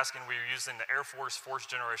for tasking, we are using the Air Force Force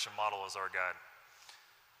Generation model as our guide.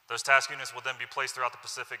 Those task units will then be placed throughout the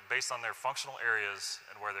Pacific based on their functional areas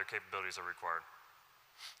and where their capabilities are required.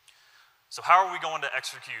 So how are we going to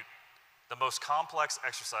execute the most complex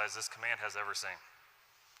exercise this command has ever seen?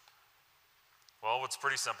 Well, it's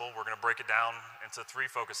pretty simple. We're going to break it down into 3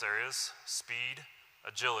 focus areas: speed,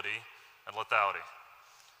 agility, and lethality.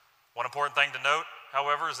 One important thing to note,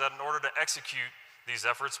 however, is that in order to execute these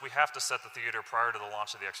efforts, we have to set the theater prior to the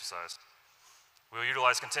launch of the exercise. We will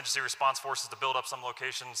utilize contingency response forces to build up some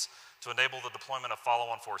locations to enable the deployment of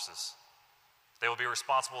follow-on forces. They will be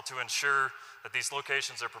responsible to ensure that these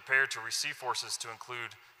locations are prepared to receive forces to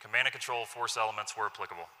include command and control force elements where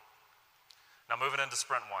applicable. Now moving into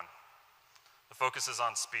Sprint 1. The focus is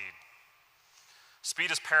on speed.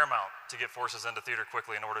 Speed is paramount to get forces into theater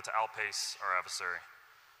quickly in order to outpace our adversary.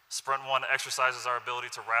 Sprint 1 exercises our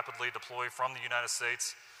ability to rapidly deploy from the United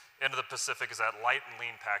States into the Pacific as that light and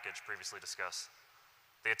lean package previously discussed.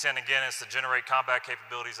 The intent again is to generate combat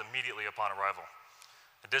capabilities immediately upon arrival.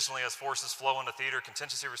 Additionally, as forces flow into theater,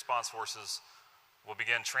 contingency response forces will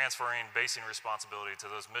begin transferring basing responsibility to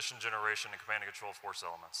those mission generation and command and control force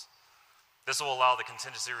elements. This will allow the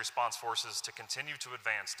contingency response forces to continue to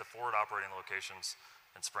advance to forward operating locations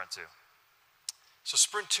in Sprint 2. So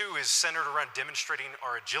Sprint 2 is centered around demonstrating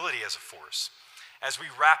our agility as a force. As we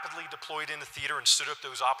rapidly deployed into theater and stood up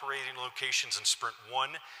those operating locations in Sprint 1,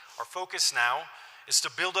 our focus now is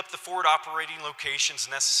to build up the forward operating locations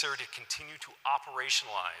necessary to continue to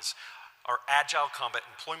operationalize our agile combat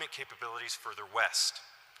employment capabilities further west.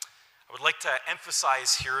 I would like to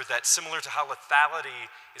emphasize here that similar to how lethality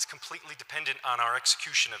is completely dependent on our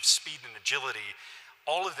execution of speed and agility,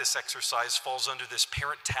 all of this exercise falls under this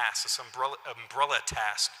parent task, this umbrella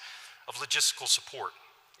task of logistical support.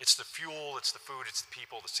 It's the fuel, it's the food, it's the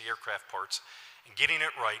people, it's the aircraft parts, and getting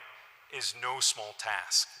it right is no small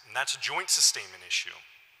task, and that's a joint sustainment issue.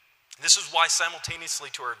 This is why simultaneously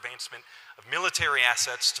to our advancement of military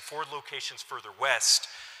assets to forward locations further west,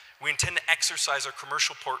 we intend to exercise our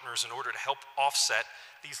commercial partners in order to help offset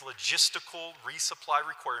these logistical resupply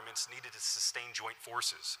requirements needed to sustain joint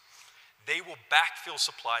forces. They will backfill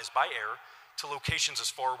supplies by air to locations as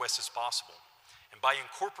far west as possible. And by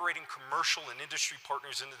incorporating commercial and industry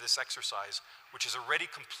partners into this exercise, which is already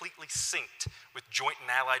completely synced with joint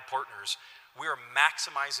and allied partners, we are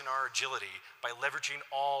maximizing our agility by leveraging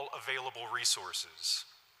all available resources.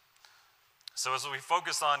 So as we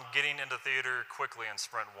focus on getting into theater quickly in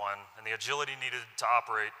Sprint 1 and the agility needed to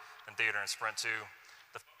operate in theater in Sprint 2,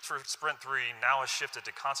 the for Sprint 3 now has shifted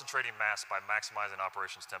to concentrating mass by maximizing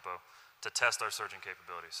operations tempo to test our surging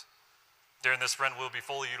capabilities. During this sprint, we'll be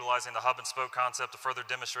fully utilizing the hub and spoke concept to further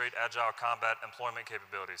demonstrate agile combat employment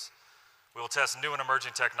capabilities. We will test new and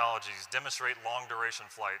emerging technologies, demonstrate long-duration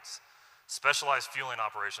flights, specialized fueling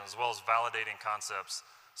operations, as well as validating concepts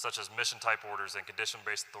such as mission-type orders and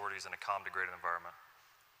condition-based authorities in a COM-degraded environment.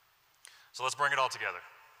 So let's bring it all together.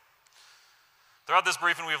 Throughout this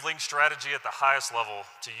briefing, we have linked strategy at the highest level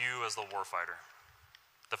to you as the warfighter.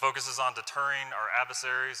 The focus is on deterring our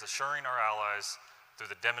adversaries, assuring our allies through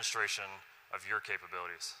the demonstration of your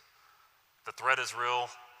capabilities. The threat is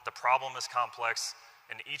real, the problem is complex,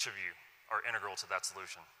 and each of you are integral to that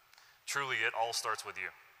solution. Truly, it all starts with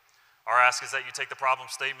you. Our ask is that you take the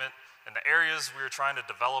problem statement and the areas we are trying to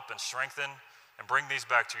develop and strengthen and bring these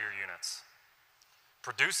back to your units.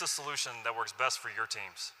 Produce a solution that works best for your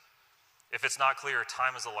teams. If it's not clear,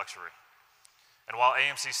 time is a luxury. And while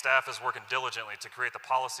AMC staff is working diligently to create the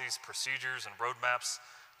policies, procedures, and roadmaps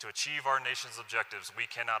to achieve our nation's objectives, we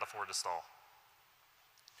cannot afford to stall.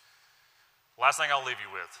 Last thing I'll leave you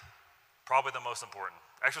with, probably the most important.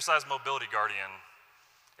 Exercise Mobility Guardian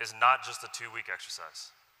is not just a 2-week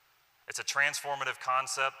exercise. It's a transformative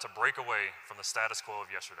concept to break away from the status quo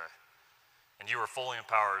of yesterday. And you are fully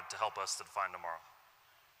empowered to help us to define tomorrow.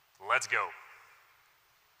 Let's go.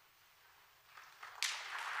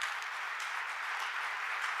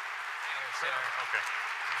 Okay.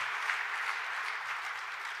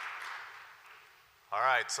 All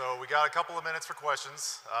right, so we got a couple of minutes for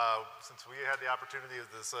questions. Since we had the opportunity of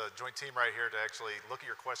this joint team right here to actually look at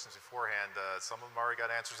your questions beforehand, some of them already got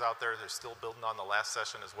answers out there. They're still building on the last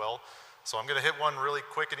session as well. So I'm going to hit one really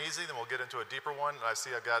quick and easy, then we'll get into a deeper one. I see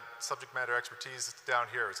I've got subject matter expertise down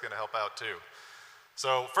here. It's going to help out too.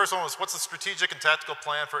 So first one was, what's the strategic and tactical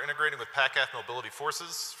plan for integrating with PACAF mobility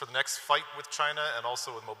forces for the next fight with China and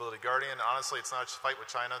also with Mobility Guardian? Honestly, it's not just a fight with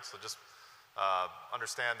China, so just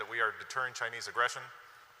understand that we are deterring Chinese aggression,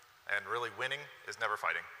 and really winning is never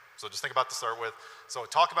fighting. So just think about to start with. So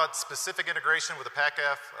talk about specific integration with the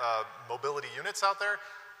PACAF mobility units out there.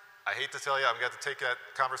 I hate to tell you, I'm going to have to take that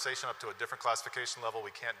conversation up to a different classification level.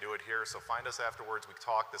 We can't do it here, so find us afterwards. We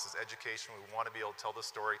talk. This is education. We want to be able to tell this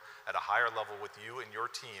story at a higher level with you and your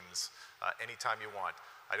teams anytime you want.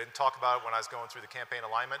 I didn't talk about it when I was going through the campaign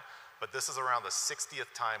alignment, but this is around the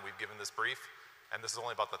 60th time we've given this brief, and this is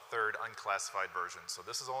only about the 3rd unclassified version. So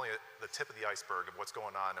this is only the tip of the iceberg of what's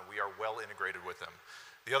going on, and we are well integrated with them.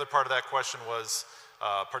 The other part of that question was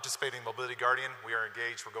participating in Mobility Guardian. We are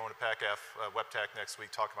engaged. We're going to PACAF WEPTAC next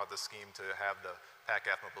week, talking about this scheme to have the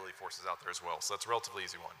PACAF mobility forces out there as well. So that's a relatively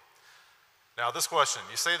easy one. Now this question,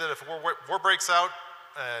 you say that if war breaks out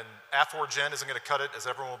and AFOR Gen isn't going to cut it, as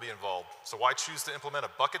everyone will be involved. So why choose to implement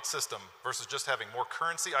a bucket system versus just having more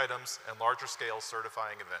currency items and larger scale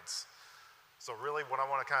certifying events? So really what I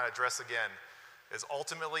want to kind of address again is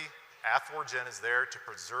ultimately AFOR Gen is there to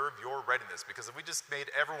preserve your readiness, because if we just made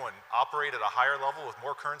everyone operate at a higher level with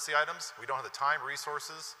more currency items, we don't have the time,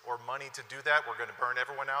 resources, or money to do that. We're going to burn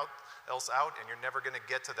everyone else out, and you're never going to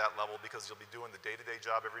get to that level because you'll be doing the day-to-day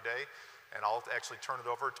job every day. And I'll actually turn it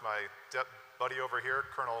over to my buddy over here,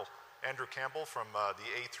 Colonel Andrew Campbell from the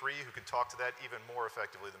A3, who can talk to that even more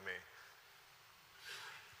effectively than me.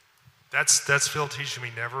 That's Phil teaching me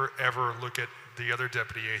never ever look at the other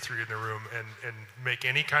deputy A3 in the room and make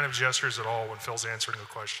any kind of gestures at all when Phil's answering a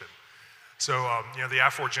question. So, you know, the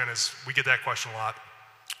AFOR Gen is, we get that question a lot.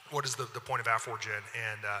 What is the point of AFOR Gen?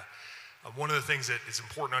 And one of the things that is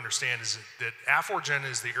important to understand is that AFOR Gen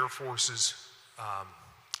is the Air Force's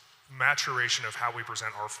maturation of how we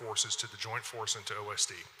present our forces to the Joint Force and to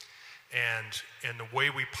OSD. And the way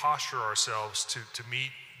we posture ourselves to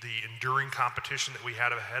meet the enduring competition that we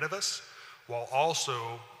had ahead of us, while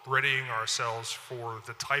also readying ourselves for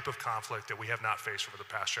the type of conflict that we have not faced over the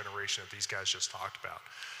past generation that these guys just talked about.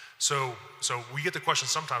 So we get the question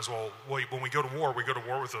sometimes, well, when we go to war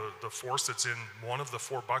with the force that's in one of the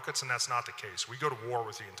 4 buckets, and that's not the case. We go to war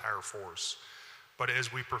with the entire force. But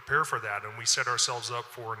as we prepare for that and we set ourselves up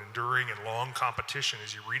for an enduring and long competition,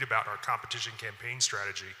 as you read about our competition campaign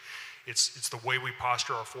strategy, it's the way we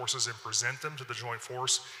posture our forces and present them to the joint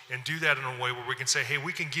force, and do that in a way where we can say, hey,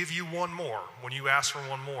 we can give you one more when you ask for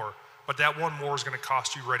one more, but that one more is going to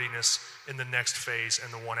cost you readiness in the next phase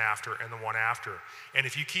and the one after and the one after. And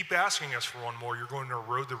if you keep asking us for one more, you're going to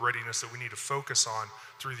erode the readiness that we need to focus on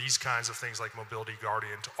through these kinds of things like Mobility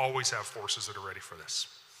Guardian to always have forces that are ready for this.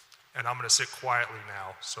 And I'm going to sit quietly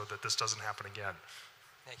now so that this doesn't happen again.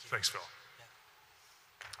 Thank you. Thanks, Phil.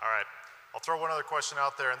 All right. I'll throw one other question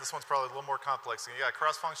out there, and this one's probably a little more complex. You got a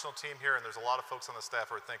cross-functional team here, and there's a lot of folks on the staff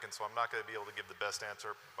who are thinking, so I'm not going to be able to give the best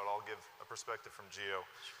answer, but I'll give a perspective from Geo.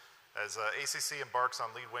 As ACC embarks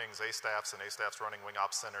on lead wings, A-staffs, and A-staffs running wing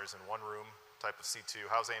ops centers in one room type of C2,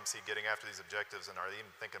 how's AMC getting after these objectives, and are they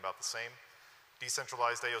even thinking about the same?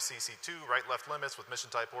 Decentralized AOC C2, right-left limits with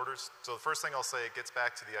mission-type orders. So the first thing I'll say, it gets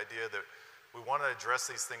back to the idea that we want to address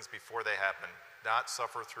these things before they happen, not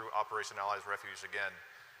suffer through Operation Allies Refuge again.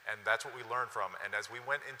 And that's what we learned from. And as we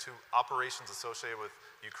went into operations associated with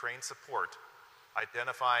Ukraine support,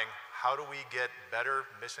 identifying how do we get better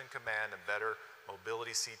mission command and better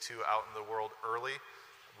mobility C2 out in the world early,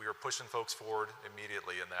 we were pushing folks forward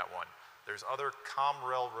immediately in that one. There's other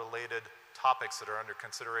COMREL related topics that are under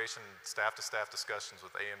consideration, staff-to-staff discussions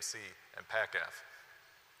with AMC and PACAF.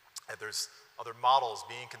 And there's other models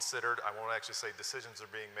being considered. I won't actually say decisions are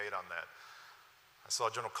being made on that. I saw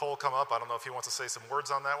General Colo come up. I don't know if he wants to say some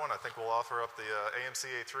words on that one. I think we'll offer up the AMC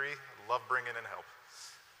A3. I'd love bringing in help.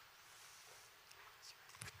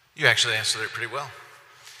 You actually answered it pretty well.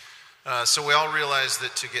 So we all realize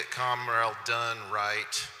that to get COMREL done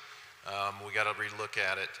right, we got to relook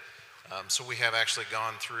at it. So we have actually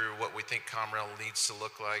gone through what we think COMREL needs to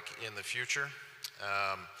look like in the future,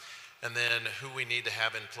 and then who we need to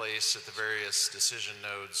have in place at the various decision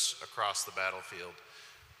nodes across the battlefield.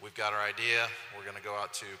 We've got our idea. We're going to go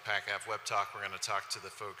out to PACAF Web Talk. We're going to talk to the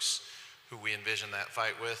folks who we envision that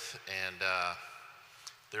fight with, and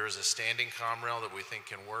there is a standing COMREL that we think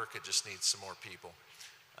can work. It just needs some more people.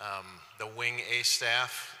 The Wing A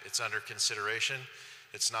staff, it's under consideration.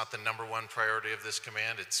 It's not the number one priority of this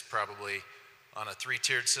command. It's probably on a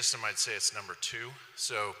three-tiered system. I'd say it's number 2.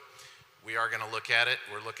 So we are going to look at it.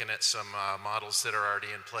 We're looking at some models that are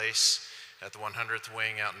already in place at the 100th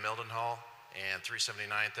Wing out in Mildenhall, and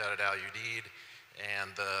 379th out at Al-Udeid,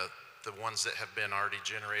 and the ones that have been already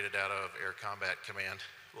generated out of Air Combat Command.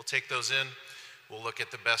 We'll take those in. We'll look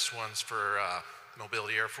at the best ones for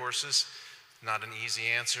mobility air forces. Not an easy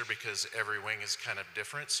answer because every wing is kind of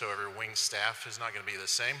different, so every wing staff is not going to be the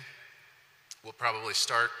same. We'll probably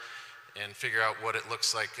start and figure out what it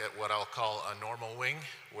looks like at what I'll call a normal wing,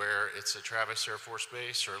 where it's a Travis Air Force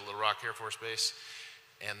Base or a Little Rock Air Force Base.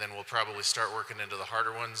 And then we'll probably start working into the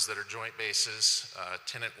harder ones that are joint bases,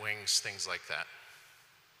 tenant wings, things like that.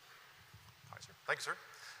 All right, sir. Thank you, sir.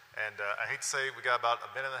 And I hate to say we got about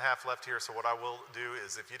a minute and a half left here, so what I will do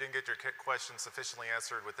is if you didn't get your question sufficiently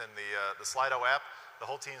answered within the Slido app, the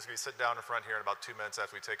whole team is going to be sitting down in front here in about 2 minutes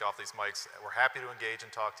after we take off these mics. We're happy to engage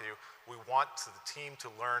and talk to you. We want the team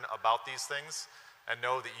to learn about these things and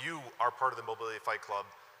know that you are part of the Mobility Fight Club.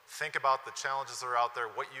 Think about the challenges that are out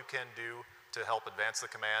there, what you can do to help advance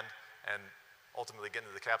the command and ultimately get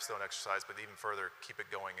into the capstone exercise, but even further, keep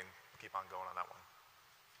it going and keep on going on that one.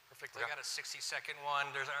 Perfect. I got a 60-second one.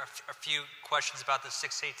 There's a few questions about the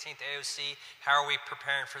 618th AOC. How are we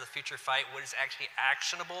preparing for the future fight? What is actually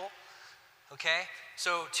actionable? Okay,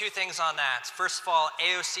 so 2 things on that. First of all,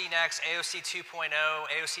 AOC next, AOC 2.0,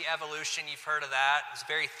 AOC evolution, you've heard of that. It's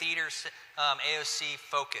very theater AOC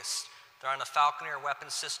focused. They're on the Falconer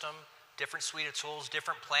weapon system, different suite of tools,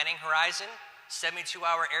 different planning horizon,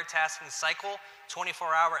 72-hour air tasking cycle,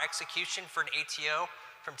 24-hour execution for an ATO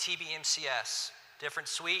from TBMCS. Different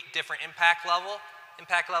suite, different impact level.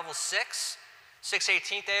 Impact level 6,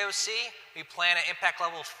 618th AOC, we plan at impact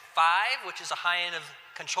level 5, which is a high end of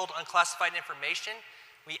controlled unclassified information.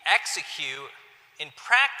 We execute in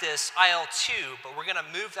practice IL2, but we're going to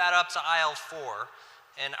move that up to IL4.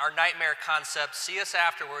 And our nightmare concept, see us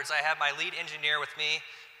afterwards. I have my lead engineer with me.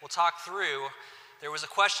 We'll talk through. There was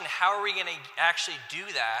a question, how are we going to actually do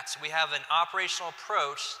that? So we have an operational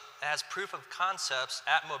approach that has proof of concepts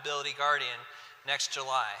at Mobility Guardian next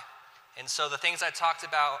July. And so the things I talked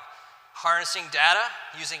about, harnessing data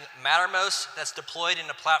using Mattermost that's deployed in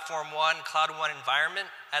a Platform 1, Cloud 1 environment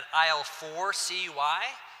at IL4 CUI,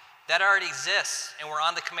 that already exists, and we're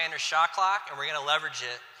on the commander's shot clock, and we're going to leverage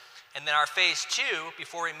it. And then our phase 2,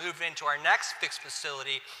 before we move into our next fixed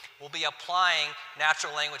facility, we'll be applying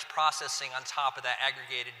natural language processing on top of that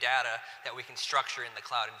aggregated data that we can structure in the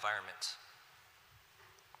cloud environment.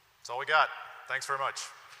 That's all we got. Thanks very much.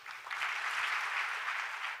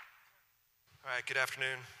 All right, good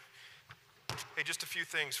afternoon. Hey, just a few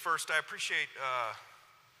things. First, I appreciate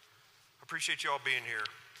you all being here.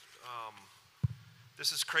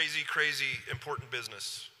 This is crazy, crazy important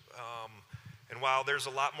business. And while there's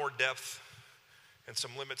a lot more depth and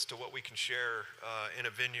some limits to what we can share in a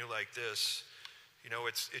venue like this, you know,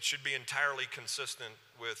 it should be entirely consistent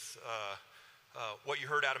with what you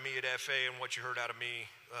heard out of me at FA and what you heard out of me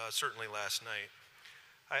certainly last night.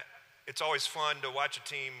 It's always fun to watch a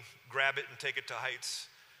team grab it and take it to heights,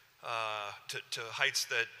 to heights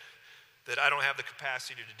that I don't have the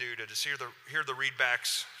capacity to do. To just hear the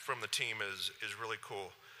readbacks from the team is really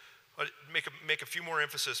cool. I'll make a few more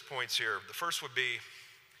emphasis points here. The first would be,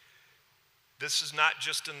 this is not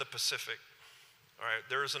just in the Pacific. All right,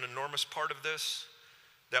 there is an enormous part of this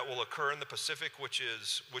that will occur in the Pacific, which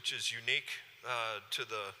is unique to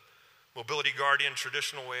the Mobility Guardian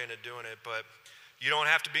traditional way of doing it. But you don't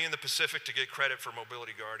have to be in the Pacific to get credit for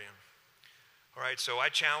Mobility Guardian. All right, so I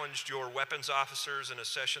challenged your weapons officers in a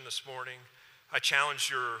session this morning. I challenged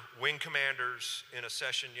your wing commanders in a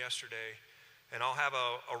session yesterday. And I'll have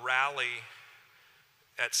a rally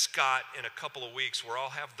at Scott in a couple of weeks where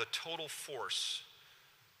I'll have the total force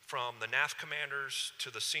from the NAF commanders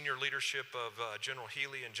to the senior leadership of General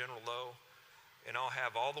Healy and General Lowe. And I'll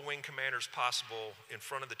have all the wing commanders possible in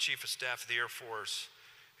front of the Chief of Staff of the Air Force.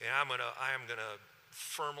 And I am gonna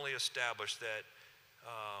firmly establish that,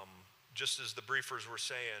 just as the briefers were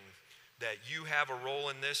saying, that you have a role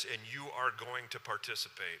in this and you are going to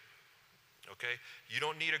participate. Okay? You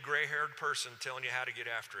don't need a gray-haired person telling you how to get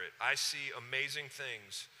after it. I see amazing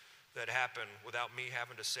things that happen without me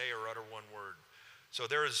having to say or utter one word. So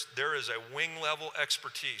there is a wing-level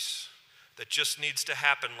expertise that just needs to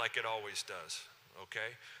happen like it always does.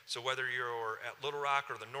 Okay? So whether you're at Little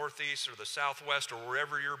Rock or the Northeast or the Southwest or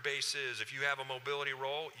wherever your base is, if you have a mobility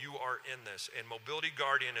role, you are in this. And Mobility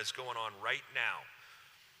Guardian is going on right now.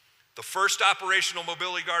 The first operational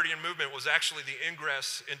Mobility Guardian movement was actually the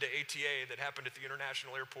ingress into ATA that happened at the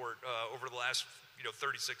International Airport over the last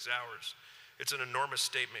 36 hours. It's an enormous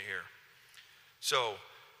statement here. So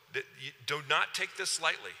do not take this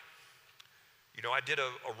lightly. You know, I did a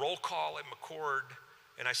roll call at McCord,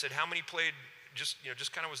 and I said, how many played, just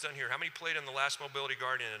kind of was done here, how many played in the last Mobility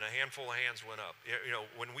Guardian? And a handful of hands went up. You know,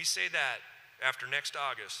 when we say that after next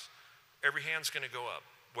August, every hand's going to go up,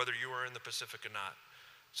 whether you are in the Pacific or not.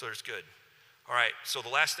 So there's good. All right, so the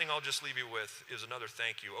last thing I'll just leave you with is another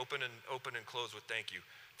thank you. Open and close with thank you.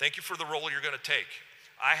 Thank you for the role you're going to take.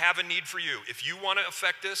 I have a need for you. If you want to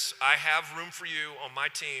affect this, I have room for you on my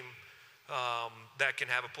team that can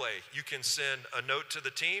have a play. You can send a note to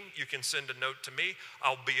the team. You can send a note to me.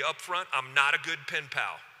 I'll be upfront. I'm not a good pen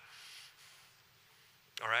pal.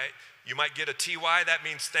 All right? You might get a TY. That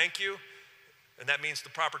means thank you. And that means the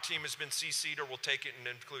proper team has been CC'd or we'll take it and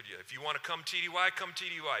include you. If you want to come TDY, come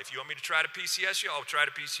TDY. If you want me to try to PCS you, I'll try to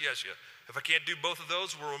PCS you. If I can't do both of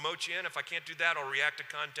those, we'll remote you in. If I can't do that, I'll react to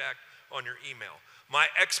contact on your email. My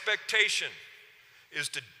expectation is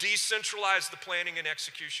to decentralize the planning and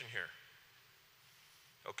execution here.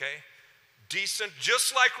 Okay? Just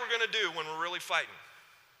like we're going to do when we're really fighting.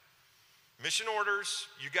 Mission orders,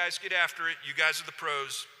 you guys get after it. You guys are the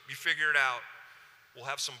pros. You figure it out. We'll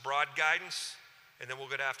have some broad guidance, and then we'll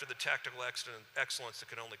get after the tactical excellence that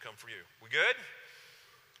can only come from you. We good?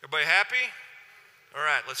 Everybody happy? All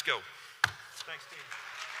right, let's go. Thanks, team.